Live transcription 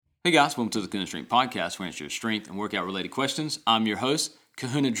Hey guys, welcome to the Kahuna Strength Podcast, where I answer your strength and workout related questions. I'm your host,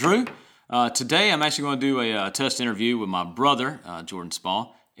 Kahuna Drew. Today I'm actually going to do a test interview with my brother, Jordan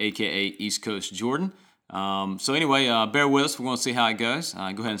Spall, aka East Coast Jordan. Bear with us. We're going to see how it goes. Go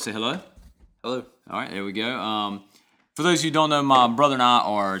ahead and say hello. Hello. All right, there we go. For those of you who don't know, my brother and I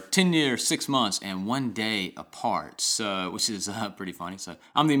are 10 years, 6 months, and 1 day apart, which is pretty funny. So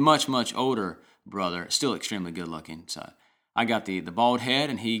I'm the much, much older brother, still extremely good looking. So I got the bald head,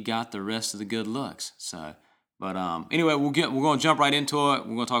 and he got the rest of the good looks. Anyway, we're going to jump right into it.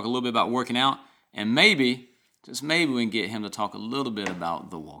 We're going to talk a little bit about working out, and just maybe we can get him to talk a little bit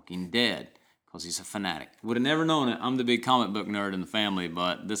about The Walking Dead, because he's a fanatic. Would have never known it. I'm the big comic book nerd in the family,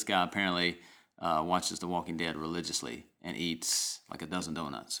 but this guy apparently watches The Walking Dead religiously and eats like a dozen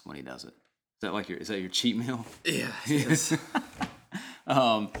donuts when he does it. Is that your cheat meal? Yeah. Yes.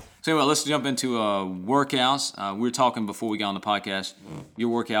 Let's jump into workouts. We were talking before we got on the podcast. Your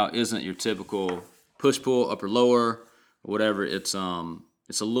workout isn't your typical push-pull, upper lower, or whatever. It's a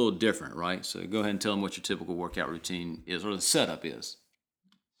little different, right? So go ahead and tell them what your typical workout routine is, or the setup is.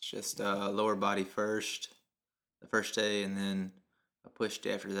 It's just lower body first, the first day, and then a push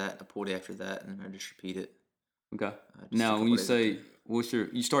day after that, a pull day after that, and I just repeat it. Okay. Now, when you say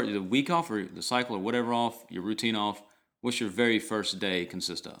you start the week off or the cycle or whatever off, your routine off, what's your very first day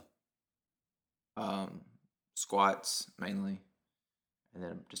consist of? Squats mainly, and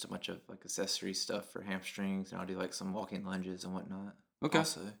then just a bunch of like accessory stuff for hamstrings, and I'll do like some walking lunges and whatnot. Okay.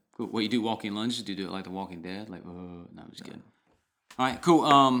 Also. Cool. What, you do walking lunges? Do you do it like The Walking Dead? Like, no, I'm just kidding. All right, cool.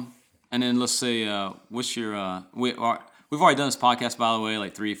 And then let's say, what's your we've already done this podcast, by the way,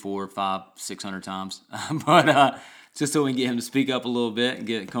 like 300, 400, 500, 600 times, but just so we can get him to speak up a little bit and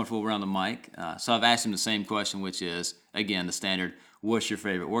get comfortable around the mic. So I've asked him the same question, which is, again, the standard, what's your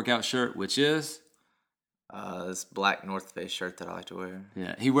favorite workout shirt, which is? This black North Face shirt that I like to wear.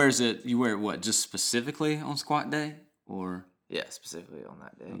 Yeah, he wears it, you wear it what, just specifically on squat day, or? Yeah, specifically on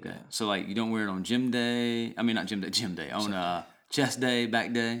that day. Okay, yeah. so like you don't wear it on gym day, not gym day, on chest day,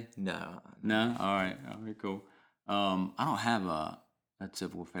 back day? No. No? All right, cool. I don't have a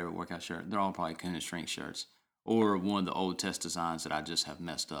typical favorite workout shirt. They're all probably Kahuna Strength shirts, or one of the old test designs that I just have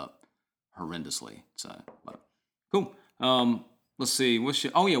messed up horrendously. So, but cool. Let's see.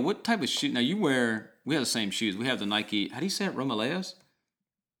 What type of shoe? Now we have the same shoes. We have the Nike. How do you say it? Romaleos?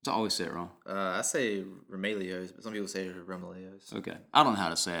 I always say it wrong. I say Romaleos, but some people say Romaleos. Okay, I don't know how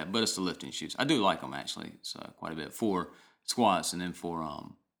to say it, but it's the lifting shoes. I do like them actually, so quite a bit for squats and then for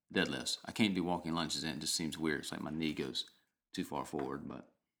deadlifts. I can't do walking lunges in. It just seems weird. It's like my knee goes too far forward, but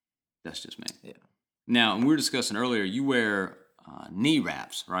that's just me. Yeah. Now, and we were discussing earlier, you wear knee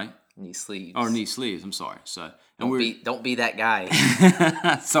wraps, right? Knee sleeves. Or knee sleeves, I'm sorry. So don't be that guy.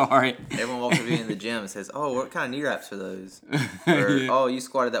 Sorry. Everyone walks up to me in the gym and says, "Oh, what kind of knee wraps are those?" Or, Yeah. "Oh, you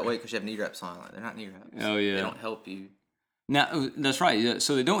squatted that way because you have knee wraps on." Like, they're not knee wraps. Oh, yeah. They don't help you. Now, that's right. Yeah,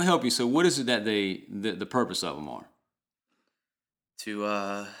 so they don't help you. So what is it that the purpose of them are?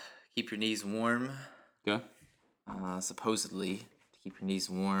 To keep your knees warm. Okay. Supposedly to keep your knees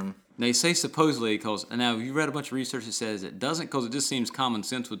warm. They say supposedly because, now you read a bunch of research that says it doesn't, because it just seems common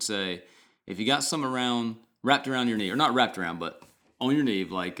sense would say if you got some wrapped around your knee, or not wrapped around, but on your knee,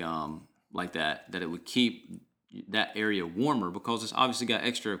 like that it would keep that area warmer because it's obviously got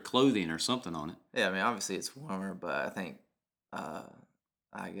extra clothing or something on it. Yeah, I mean, obviously it's warmer, but I think,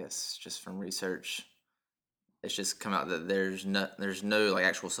 I guess just from research, it's just come out that there's no like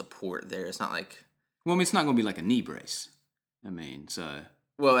actual support there. It's not like. Well, I mean, it's not going to be like a knee brace.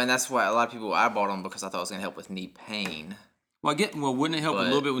 Well, and that's why a lot of people, I bought them because I thought it was going to help with knee pain. Well, wouldn't it help a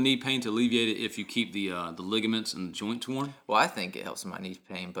little bit with knee pain to alleviate it if you keep the ligaments and the joints warm? Well, I think it helps with my knee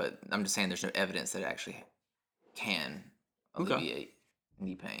pain, but I'm just saying there's no evidence that it actually can alleviate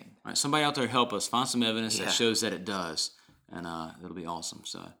knee pain. All right, somebody out there help us find some evidence that shows that it does, and it'll be awesome.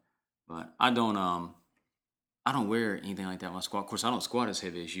 So, but I don't wear anything like that when I squat. Of course, I don't squat as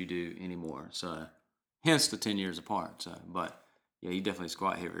heavy as you do anymore. So, hence the 10 years apart. So, but yeah, you definitely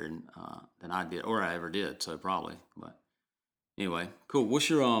squat heavier than I did, or I ever did. So probably, but. Anyway, cool.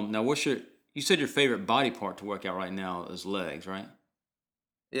 You said your favorite body part to work out right now is legs, right?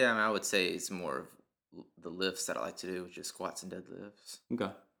 Yeah, I mean, I would say it's more of the lifts that I like to do, which is squats and deadlifts. Okay.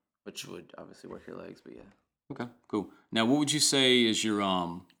 Which would obviously work your legs, but yeah. Okay, cool. Now, what would you say is your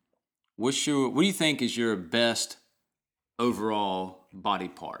what do you think is your best overall body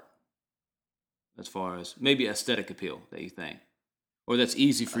part? As far as maybe aesthetic appeal that you think, or that's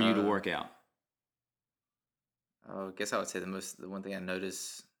easy for you to work out. I guess I would say the one thing I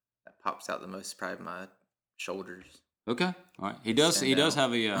notice that pops out the most is probably my shoulders. Okay, all right. He does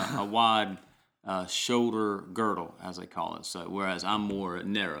have a wide shoulder girdle, as they call it. So whereas I'm more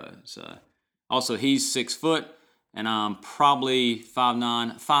narrow. So also he's 6 foot, and I'm probably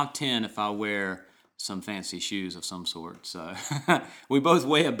 5'9", 5'10" if I wear some fancy shoes of some sort. So we both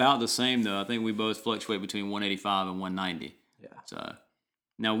weigh about the same, though. I think we both fluctuate between 185 and 190. Yeah. So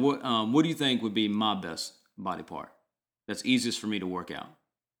now, what do you think would be my best body part that's easiest for me to work out?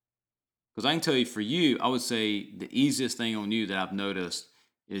 Because I can tell you, for you, I would say the easiest thing on you that I've noticed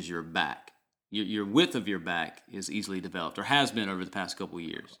is your back. Your width of your back is easily developed, or has been over the past couple of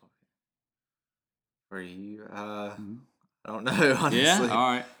years. For you, I don't know, honestly. Yeah,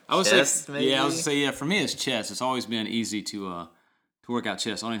 all right. I would Chest, say, maybe? yeah, I would say, yeah. For me, it's chest. It's always been easy to work out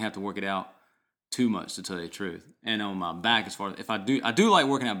chest. I don't even have to work it out too much, to tell you the truth. And on my back, as far as if I do like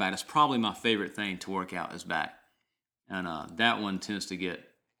working out back. That's probably my favorite thing to work out is back, and that one tends to get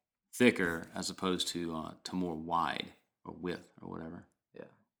thicker as opposed to more wide or width or whatever. Yeah.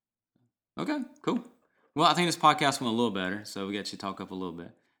 Okay, cool. Well, I think this podcast went a little better, so we got you to talk up a little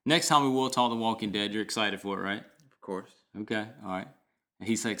bit. Next time we will talk The Walking Dead. You're excited for it, right? Of course. Okay, all right. And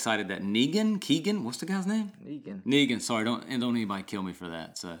he's excited that Keegan, what's the guy's name? Negan. Sorry, don't anybody kill me for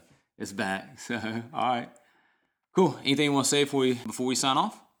that. So it's back. So all right, cool. Anything you want to say before we sign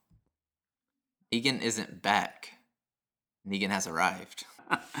off? Negan isn't back. Negan has arrived.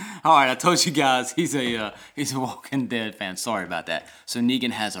 All right, I told you guys he's a Walking Dead fan. Sorry about that. So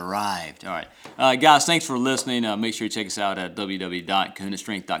Negan has arrived. All right, guys, thanks for listening. Make sure you check us out at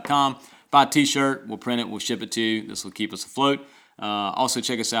www.kahunastrength.com. Buy a t-shirt, we'll print it, we'll ship it to you. This will keep us afloat. Also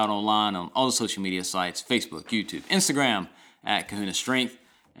check us out online on all the social media sites: Facebook, YouTube, Instagram at Kahuna Strength.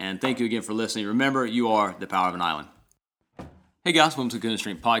 And thank you again for listening. Remember, you are the power of an island. Hey guys, welcome to the Kahuna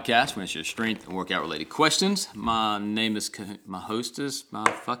Strength Podcast. We're answer your strength and workout related questions. My name is my host is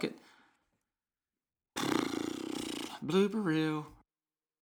fuck it. Blooper reel.